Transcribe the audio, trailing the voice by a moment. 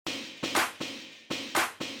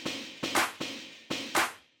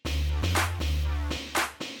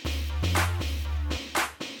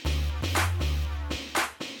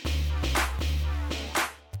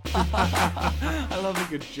I love a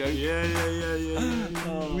good joke. Yeah.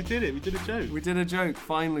 Oh. We did it. We did a joke. We did a joke.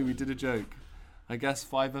 Finally, we did a joke. I guess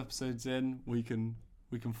 5 episodes in, we can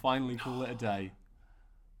finally call it a day.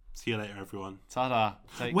 See you later, everyone. Ta-da.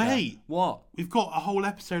 Wait. What? We've got a whole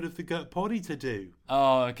episode of the Gurt Poddy to do.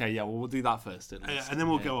 Oh, okay. Yeah, well, we'll do that first. At least. And then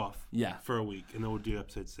we'll go off. Yeah. For a week, and then we'll do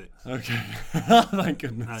episode 6. Okay. Thank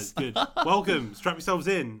goodness. That's good. Welcome. Strap yourselves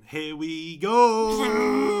in. Here we go.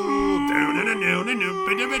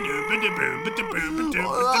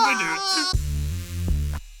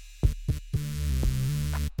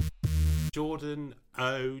 Jordan,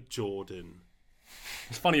 oh Jordan.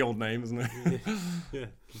 It's a funny old name, isn't it? Yeah.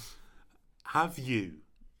 Have you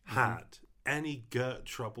had any Gurt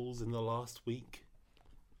troubles in the last week?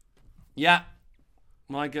 Yeah.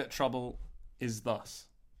 My gut trouble is thus.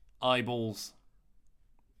 Eyeballs.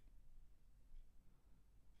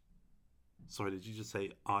 Sorry, did you just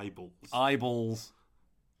say eyeballs? Eyeballs.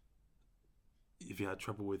 Have you had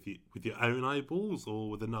trouble with your own eyeballs or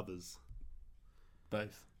with another's?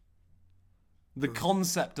 Both. The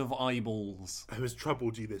concept of eyeballs Who has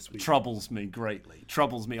troubled you this week? troubles me greatly.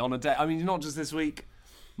 Troubles me on a day. I mean, not just this week,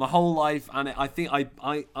 my whole life, and I think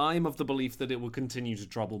I'm of the belief that it will continue to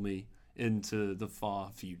trouble me into the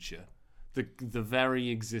far future. The very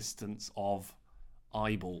existence of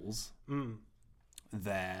eyeballs,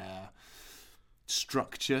 their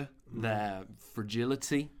structure, their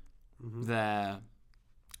fragility, their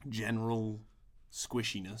general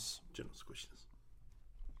squishiness.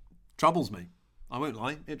 Troubles me. I won't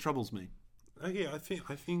lie. It troubles me. Okay, I think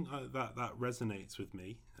that resonates with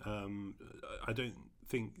me. I don't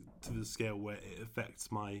think to the scale where it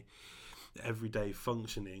affects my everyday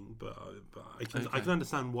functioning, but I can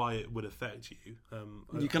understand why it would affect you.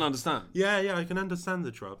 You can understand. Yeah, I can understand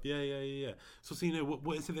the trouble. Yeah. So you know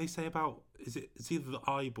what is it they say about? It's either the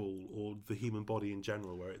eyeball or the human body in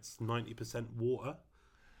general, where it's 90% water.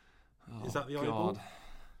 Is that the eyeball?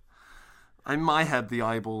 In my head, the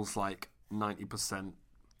eyeball's like 90%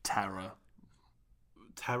 terror.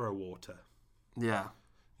 Terror water. Yeah.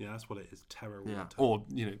 Yeah, that's what it is. Terror water. Yeah. Or,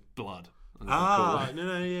 blood. No,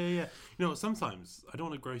 yeah. You know, sometimes I don't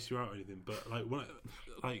want to gross you out or anything, but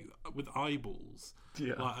with eyeballs,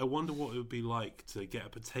 I wonder what it would be like to get a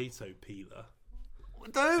potato peeler.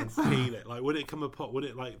 Don't and peel it. Would it come apart? Would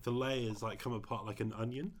it the layers come apart like an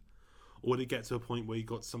onion, or would it get to a point where you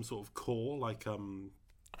got some sort of core,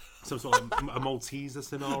 some sort of a Malteser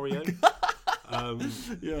scenario?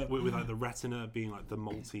 With the retina being the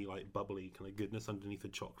malty, bubbly kind of goodness underneath the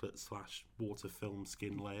chocolate / water film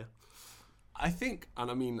skin layer. I think, and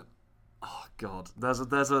I mean, oh god, there's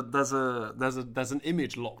an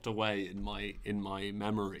image locked away in my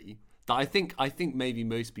memory that I think maybe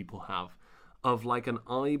most people have of an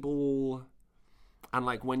eyeball, and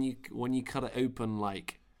when you cut it open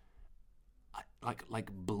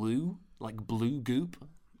blue goop,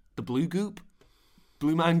 the blue goop.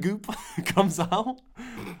 Blue man goop comes out,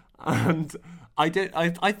 and I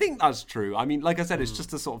think that's true. I mean, like I said, it's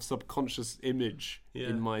just a sort of subconscious image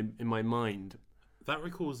in my mind. That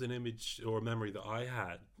recalls an image or a memory that I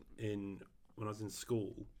had when I was in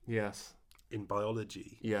school. Yes. In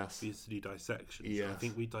biology. Yes. We used to do dissections. Yes. I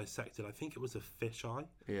think we dissected. I think it was a fish eye.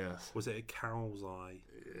 Yes. Was it a cow's eye?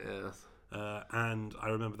 Yes. And I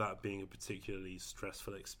remember that being a particularly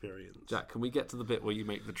stressful experience. Jack, can we get to the bit where you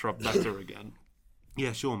make the trub better again?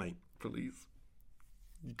 Yeah, sure, mate. Please.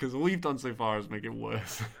 Because all you've done so far is make it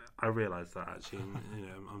worse. I realise that, actually.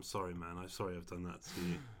 I'm sorry, man. I'm sorry I've done that to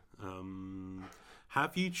you.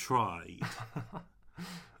 Have you tried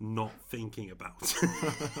not thinking about it?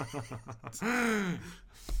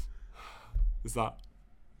 Is that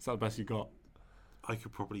the best you got? I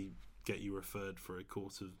could probably get you referred for a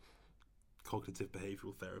course of cognitive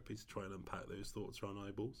behavioural therapy to try and unpack those thoughts around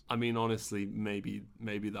eyeballs. I mean, honestly, maybe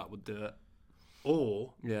that would do it.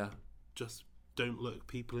 Or just don't look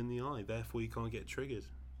people in the eye, therefore you can't get triggered.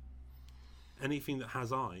 Anything that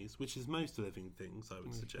has eyes, which is most living things, I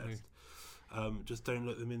would suggest, just don't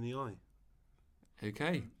look them in the eye.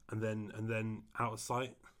 Okay. And then out of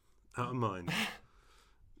sight, out of mind.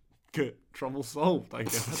 Good. Trouble solved, I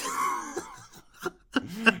guess.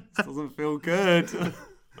 This doesn't feel good.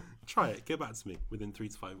 Try it. Get back to me within 3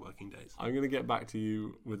 to 5 working days. I'm going to get back to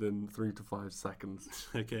you within 3 to 5 seconds.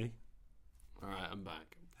 Okay. All right, I'm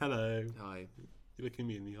back. Hello. Hi. You're looking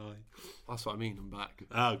me in the eye. That's what I mean. I'm back.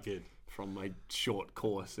 Oh, good. From my short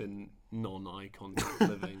course in non-eye contact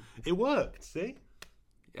living. It worked, see?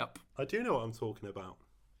 Yep. I do know what I'm talking about.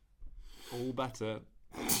 All better.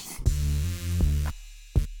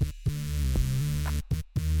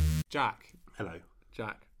 Jack. Hello.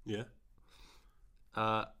 Jack. Yeah?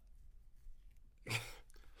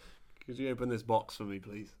 Could you open this box for me,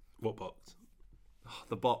 please? What box? Oh,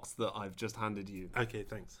 the box that I've just handed you. Okay,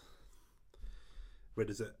 thanks. Where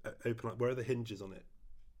does it open up? Where are the hinges on it?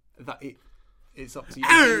 It's up to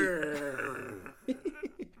you.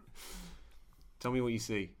 Tell me what you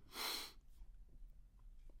see.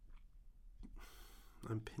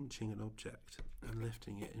 I'm pinching an object and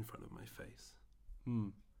lifting it in front of my face.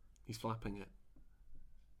 He's flapping it.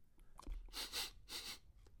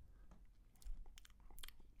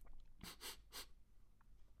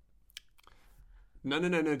 No,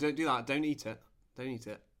 don't do that. Don't eat it.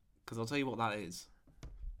 Because I'll tell you what that is.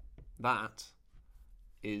 That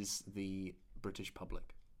is the British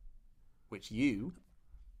public, which you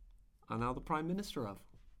are now the Prime Minister of.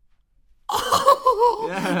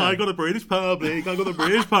 Yeah. I got the British public. Don't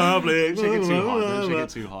shake it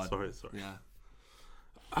too hard. Sorry. Yeah.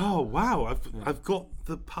 Oh wow! I've got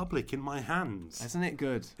the public in my hands. Isn't it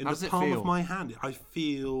good? In How does the it palm feel? of my hand, I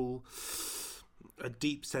feel a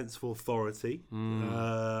deep sense of authority.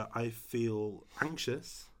 I feel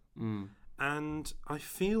anxious, and I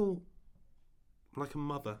feel like a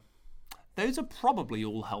mother. Those are probably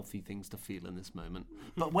all healthy things to feel in this moment.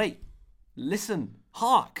 But wait, listen,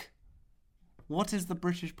 hark! What is the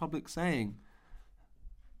British public saying?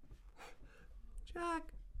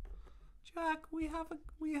 Jack, we have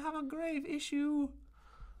a grave issue.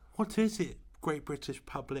 What is it, great British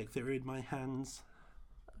public, that are in my hands?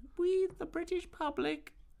 We, the British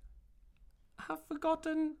public, have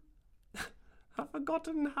forgotten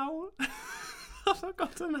how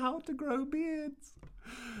to grow beards,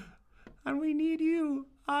 and we need you,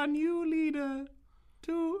 our new leader,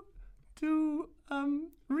 to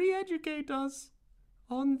re-educate us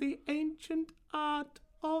on the ancient art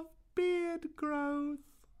of beard growth.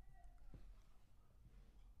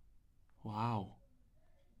 Wow.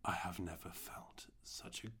 I have never felt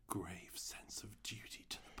such a grave sense of duty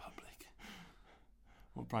to the public.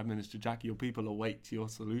 Well, Prime Minister Jack, your people await your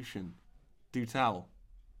solution. Do tell.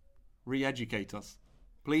 Re-educate us,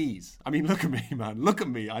 please. I mean, look at me, man. Look at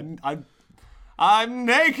me. I'm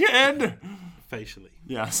naked. Facially.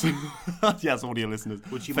 Yes. Yes, audio listeners.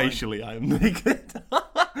 Would you facially, I am naked.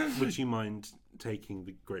 Would you mind taking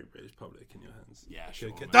the great British public in your hands? Yeah, sure.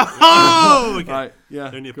 Okay. Oh, okay. Right.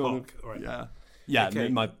 Yeah. In your pocket. All right. Yeah. Yeah. Okay.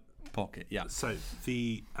 In my pocket. Yeah. So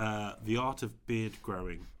the art of beard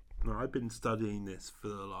growing. Now, I've been studying this for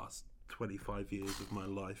the last 25 years of my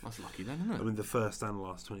life. That's lucky then, isn't it? I mean, the first and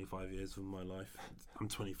last 25 years of my life. I'm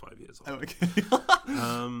 25 years old. Oh, okay.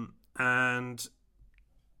 And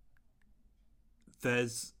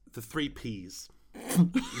there's the 3 P's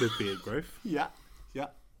with beard growth. Yeah.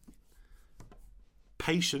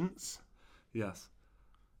 Patience. Yes.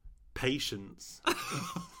 Patience.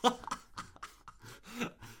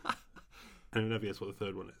 And you'll never guess what the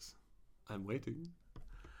third one is. I'm waiting.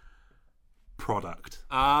 Product.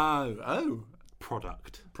 Oh.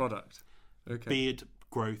 Product. Okay. Beard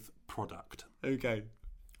growth product. Okay.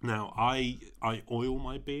 Now, I oil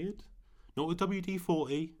my beard. Not with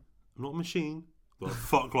WD-40. I'm not a machine. But I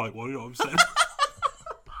fuck like one, you know what I'm saying?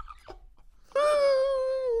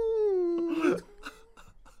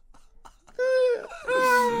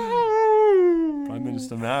 Prime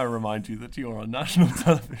Minister, may I remind you that you're on national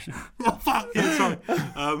television? Oh, fuck, yeah, sorry.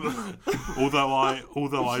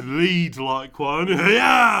 Although I lead like one.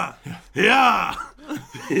 Yeah!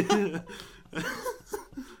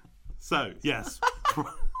 So, yes.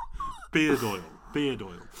 Beard oil.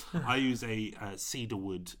 I use a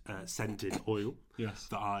cedarwood scented oil. Yes.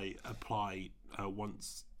 That I apply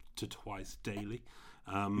once to twice daily.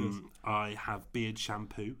 I have beard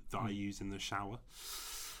shampoo that I use in the shower.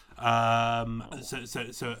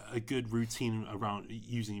 So a good routine around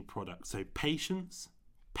using a product. So patience,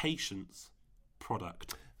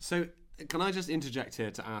 product. So can I just interject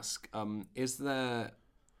here to ask, is there,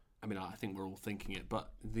 I mean, I think we're all thinking it,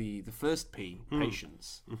 but the first P,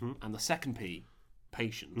 patience, and the second P,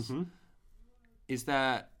 patience, is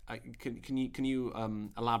there, can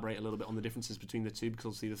you elaborate a little bit on the differences between the two? Because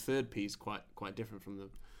obviously the third P is quite different from the...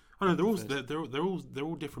 Oh no, they're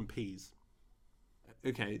all different P's.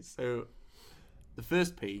 Okay, so the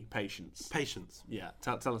first P, patience. Patience. Yeah,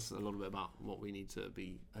 tell us a little bit about what we need to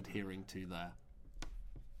be adhering to there.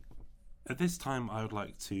 At this time, I would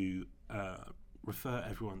like to refer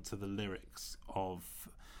everyone to the lyrics of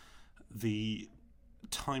the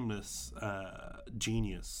timeless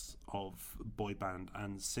genius of boy band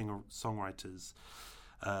and songwriters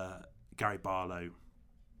Gary Barlow,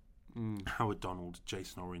 Howard Donald,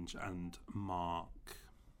 Jason Orange, and Mark.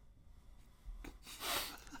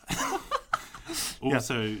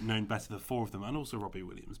 Also known better, the four of them, and also Robbie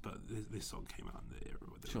Williams, but this song came out in the era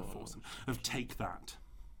where they were foursome. Of Take That.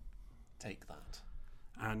 Take that.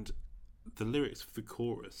 And the lyrics for the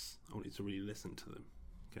chorus, I want you to really listen to them,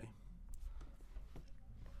 okay?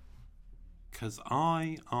 Because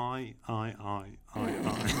I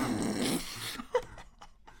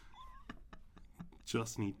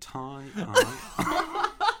just need time.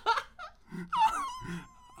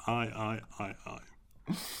 I.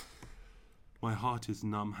 My heart is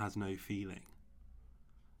numb, has no feeling.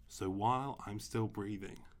 So while I'm still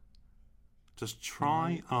breathing, just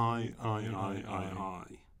try I,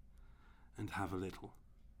 and have a little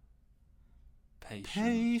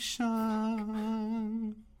patience.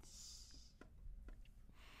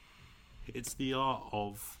 It's the art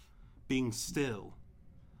of being still,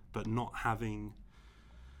 but not having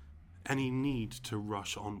any need to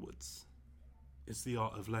rush onwards. It's the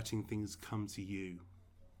art of letting things come to you.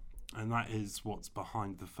 And that is what's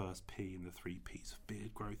behind the first P in the 3 Ps of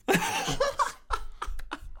beard growth.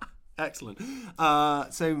 Excellent.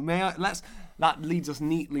 So that leads us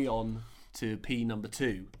neatly on to P number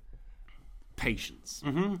 2, patience.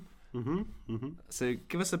 So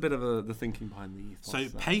give us a bit of the thinking behind the ethos. So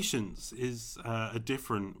patience is a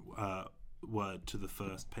different word to the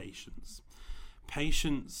first patience.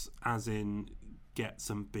 Patience as in get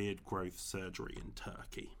some beard growth surgery in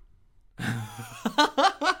Turkey.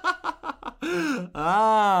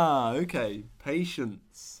 Okay.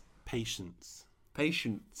 Patience.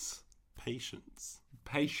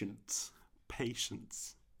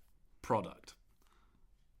 Product.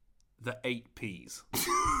 The 8 Ps.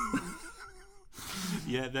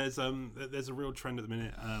 Yeah, there's a real trend at the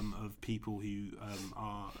minute of people who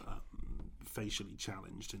are facially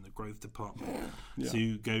challenged in the growth department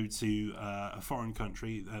to go to a foreign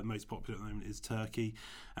country. Most popular at the moment is Turkey,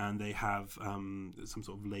 and they have some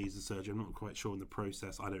sort of laser surgery. I'm not quite sure in the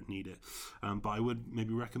process. I don't need it, but I would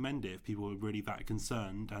maybe recommend it if people are really that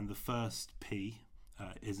concerned. And the first P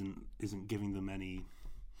isn't giving them any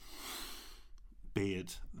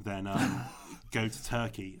beard. Then go to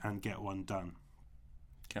Turkey and get one done.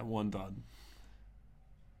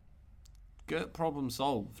 Good problem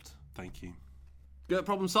solved. Thank you. Good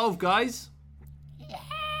problem solved, guys.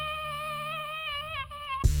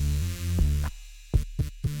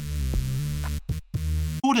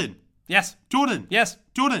 Jordan. Yes. Jordan. Yes.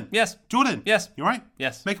 Jordan. Yes. Jordan. Yes. You alright?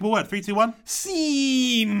 Yes. Make up a word. 3, 2, 1.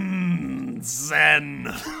 Season.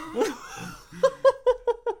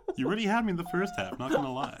 You really had me in the first half, not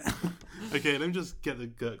gonna lie. Okay, let me just get the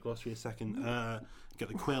Gurt glossary a second. Get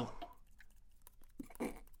the quill. Oh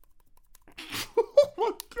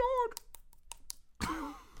my god.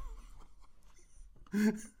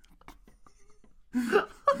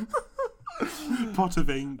 Pot of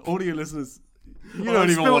ink. Audio listeners, you don't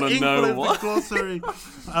even want to know what. Glossary.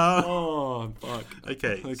 Oh, fuck.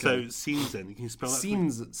 Okay, so season. Can you spell that?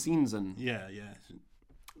 Season. Yeah.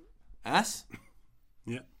 S.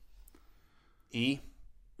 Yeah. E.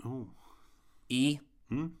 Oh. E.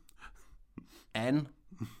 N.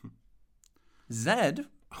 Z.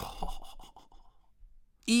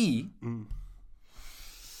 E.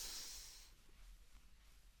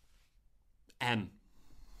 N.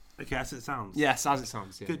 Okay, as it sounds. Yes, as it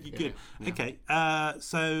sounds. Yeah. Good. Yeah. Okay,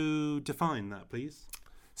 so define that, please.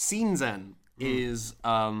 Seinzen is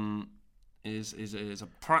a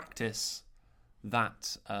practice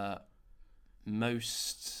that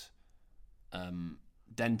most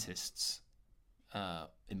dentists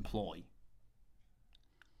employ.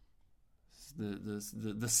 It's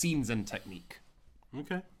the Seinzen technique.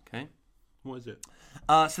 Okay. Okay. What is it?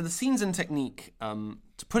 So the Seinzen technique,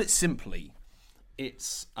 to put it simply,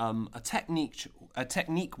 it's a technique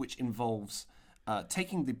which involves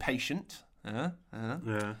taking the patient,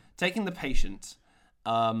 taking the patient,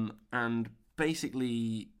 and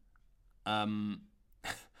basically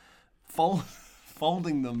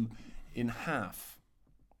folding them in half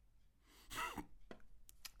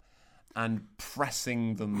and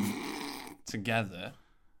pressing them together.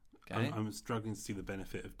 Okay. I'm struggling to see the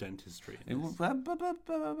benefit of dentistry.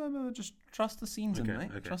 Just trust the Seinzen, mate.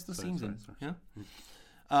 Okay. Trust the Seinzen. Sorry.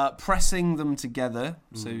 Yeah. Pressing them together.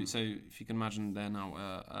 So if you can imagine, they're now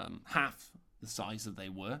half the size that they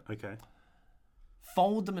were. Okay.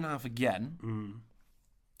 Fold them in half again.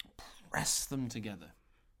 Press them together.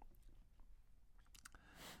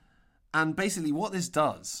 And basically, what this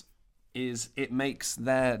does is it makes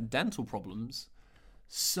their dental problems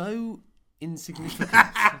so insignificant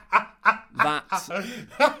that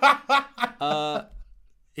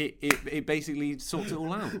it basically sorts it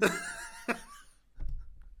all out.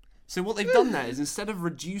 So what they've done there is, instead of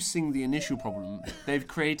reducing the initial problem, they've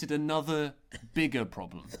created another bigger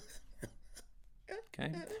problem.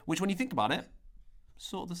 Okay, which, when you think about it,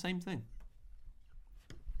 sort of the same thing.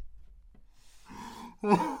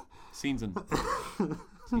 Season.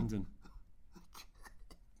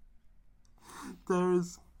 There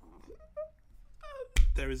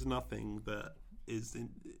is nothing that is in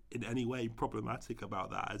any way problematic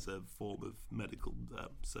about that as a form of medical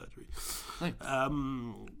surgery.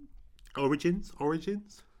 No. Origins.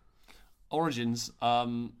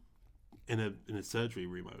 In a surgery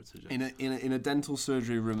room, I would suggest. In a dental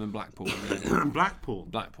surgery room in Blackpool.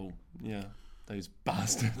 Blackpool. Yeah, those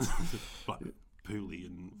bastards.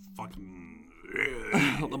 Blackpoolian fucking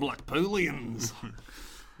the Blackpoolians.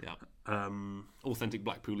 Yeah. Authentic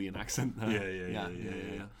Blackpoolian accent there. Yeah.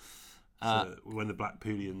 So when the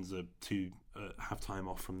Blackpoolians are to have time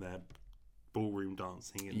off from their ballroom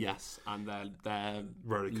dancing, and yes, and their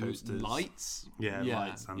roller coasters, lights,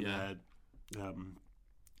 lights, and their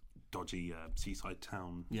dodgy seaside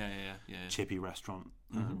town, chippy restaurant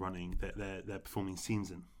running. They're performing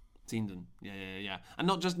Season, yeah, and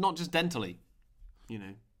not just dentally, you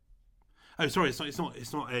know. Oh, sorry,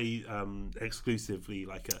 it's not a exclusively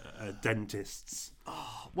like a dentist's.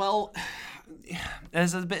 Oh, well,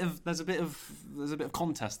 there's a bit of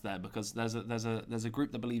contest there, because there's a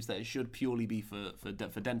group that believes that it should purely be for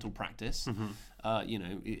dental practice. You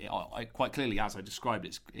know, quite clearly, as I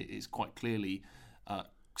described, it's quite clearly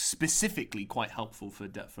specifically quite helpful for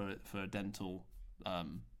dental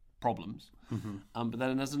problems. But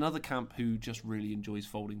then there's another camp who just really enjoys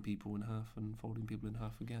folding people in half and folding people in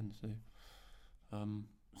half again.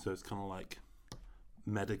 So it's kind of like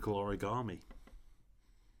medical origami.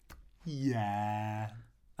 Yeah,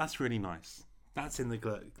 that's really nice. That's in the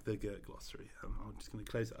Gurt glossary. I'm just going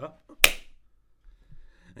to close it up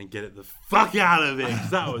and get it the fuck out of it, 'cause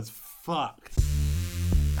that was fucked.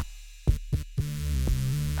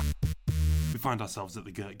 We find ourselves at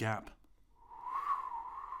the Gurt Gap,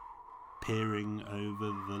 peering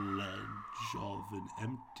over the ledge of an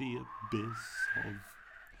empty abyss of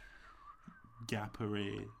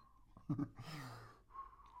gappery.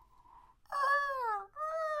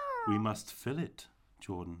 We must fill it,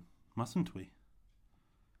 Jordan, mustn't we?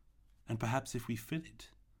 And perhaps if we fill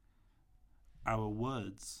it, our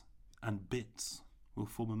words and bits will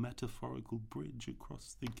form a metaphorical bridge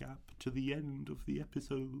across the gap to the end of the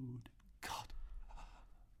episode. God.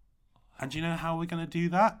 And do you know how we're going to do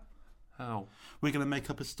that? How? We're going to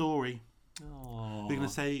make up a story. Oh. We're going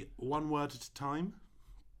to say one word at a time.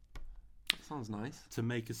 That sounds nice. To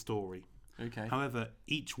make a story. Okay. However,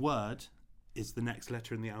 each word is the next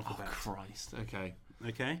letter in the alphabet. Oh, Christ. Okay.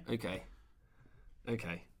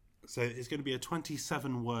 So it's going to be a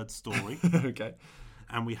 27-word story. Okay.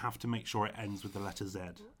 And we have to make sure it ends with the letter Z.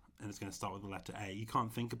 And it's going to start with the letter A. You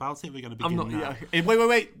can't think about it. We're going to begin now. Yeah.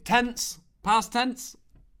 Wait. Tense. Past tense.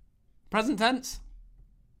 Present tense.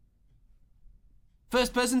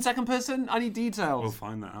 First person, second person. I need details. We'll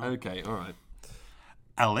find that out. Okay, all right.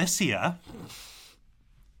 Alicia.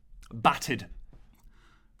 Batted.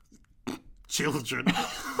 Children.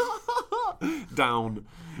 Down.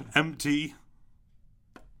 Empty.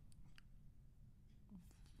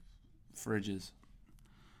 Fridges.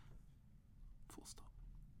 Full stop.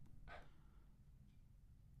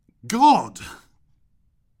 God.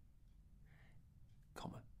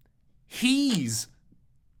 Comma. He's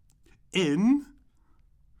in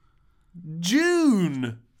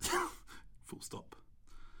June. Full stop.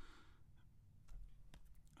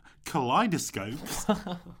 Kaleidoscope. What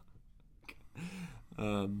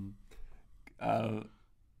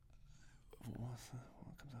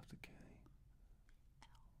comes after K?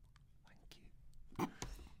 Thank you.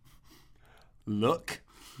 Look.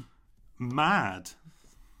 Mad.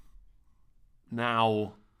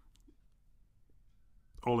 Now.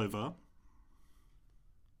 Oliver.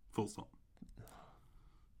 Full stop.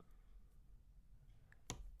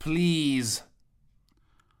 Please.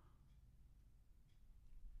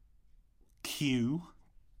 Q.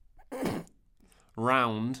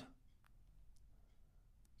 Round.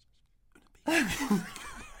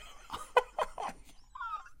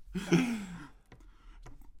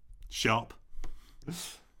 Shop.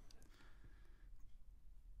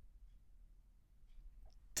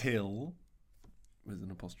 Till, with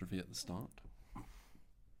an apostrophe at the start.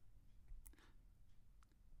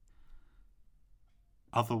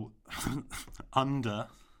 Under.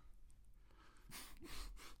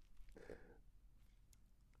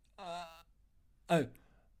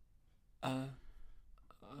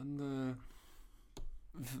 And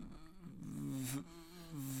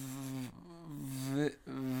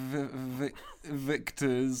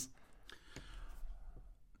Victor's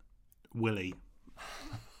Willie.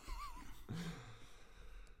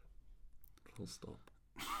 Full stop.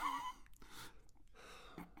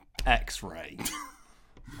 X-ray.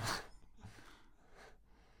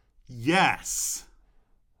 Yes.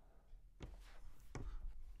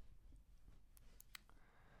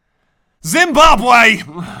 Zimbabwe!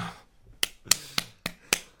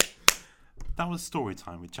 That was story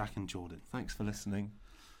time with Jack and Jordan. Thanks for listening.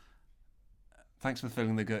 Thanks for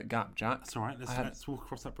filling the gap, Jack. That's all right. Let's walk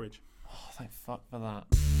across that bridge. Oh, thank fuck for that.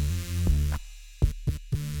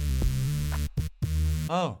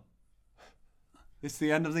 Oh. It's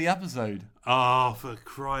the end of the episode. Oh, for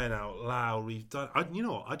crying out loud. We've done... you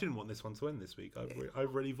know what? I didn't want this one to end this week. I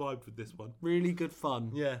really vibed with this one. Really good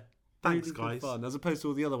fun. Yeah. Thanks, really guys. Good fun, as opposed to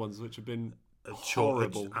all the other ones, which have been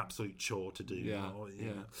horrible. Absolute chore to do. Yeah.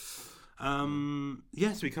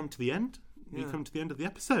 Yes, we come to the end. We come to the end of the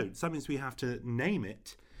episode. So that means we have to name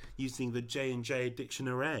it using the J&J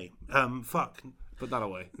dictionary. Fuck. Put that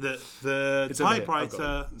away. The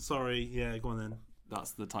typewriter. Sorry. Yeah, go on then.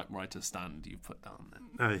 That's the typewriter stand you put down then.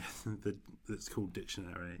 Oh, yeah. It's called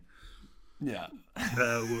dictionary. Yeah.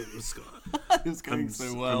 It's going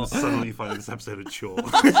so well. I'm suddenly finding this episode a chore.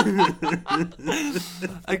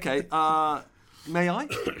 Okay. May I?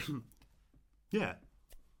 Yeah.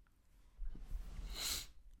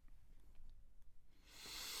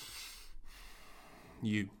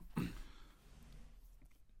 You.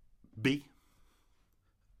 B.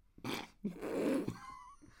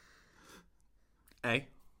 A.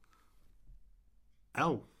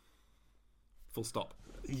 L. Full stop.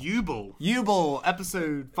 Ubal. Ubal,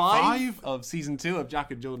 episode 5 of season 2 of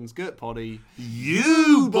Jack and Jordan's Gurt Poddy.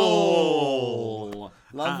 Ubal.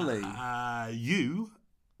 Lovely.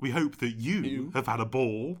 We hope that you have had a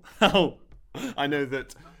ball. Oh, I know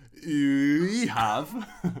that you have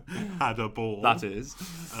had a ball. That is.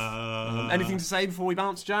 Anything to say before we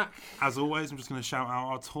bounce, Jack? As always, I'm just going to shout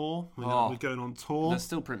out our tour. We're going on tour. There's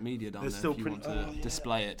still print media down there still if you print, want to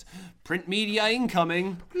display it. Print media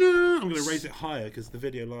incoming. I'm going to raise it higher because the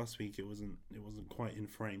video last week it wasn't quite in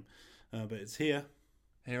frame, but it's here.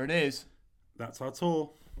 Here it is. That's our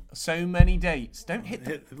tour. So many dates. Don't hit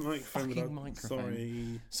the microphone. Fucking microphone.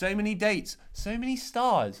 Sorry. So many dates. So many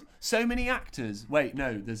stars. So many actors. Wait,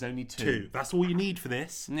 no, there's only 2. That's all you need for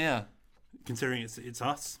this. Yeah. Considering it's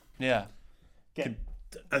us. Yeah. Get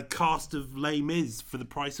a cast of Les Mis for the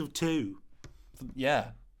price of 2.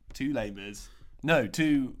 Yeah. 2 Les Mis. No,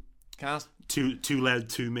 2 cast. 2 Les,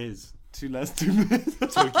 2 Mis. 2 Les, 2 Mis.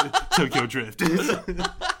 Tokyo Drift.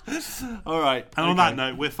 All right. And on that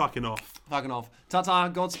note, we're fucking off. Fucking off. Ta-ta,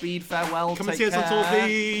 Godspeed, farewell, Come take and see care. us on tour,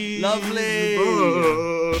 please. Lovely.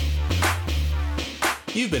 Bye.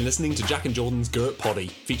 You've been listening to Jack and Jordan's Gurt Poddy,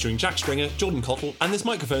 featuring Jack Stringer, Jordan Cottle, and this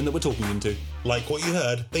microphone that we're talking into. Like what you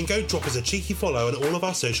heard? Then go drop us a cheeky follow on all of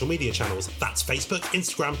our social media channels. That's Facebook,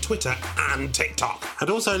 Instagram, Twitter, and TikTok. And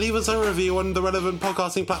also leave us a review on the relevant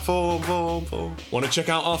podcasting platform. Want to check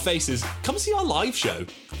out our faces? Come see our live show,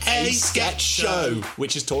 A Sketch Show,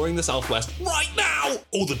 which is touring the Southwest right now.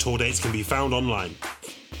 All the tour dates can be found online.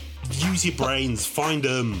 Use your brains, find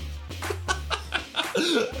them.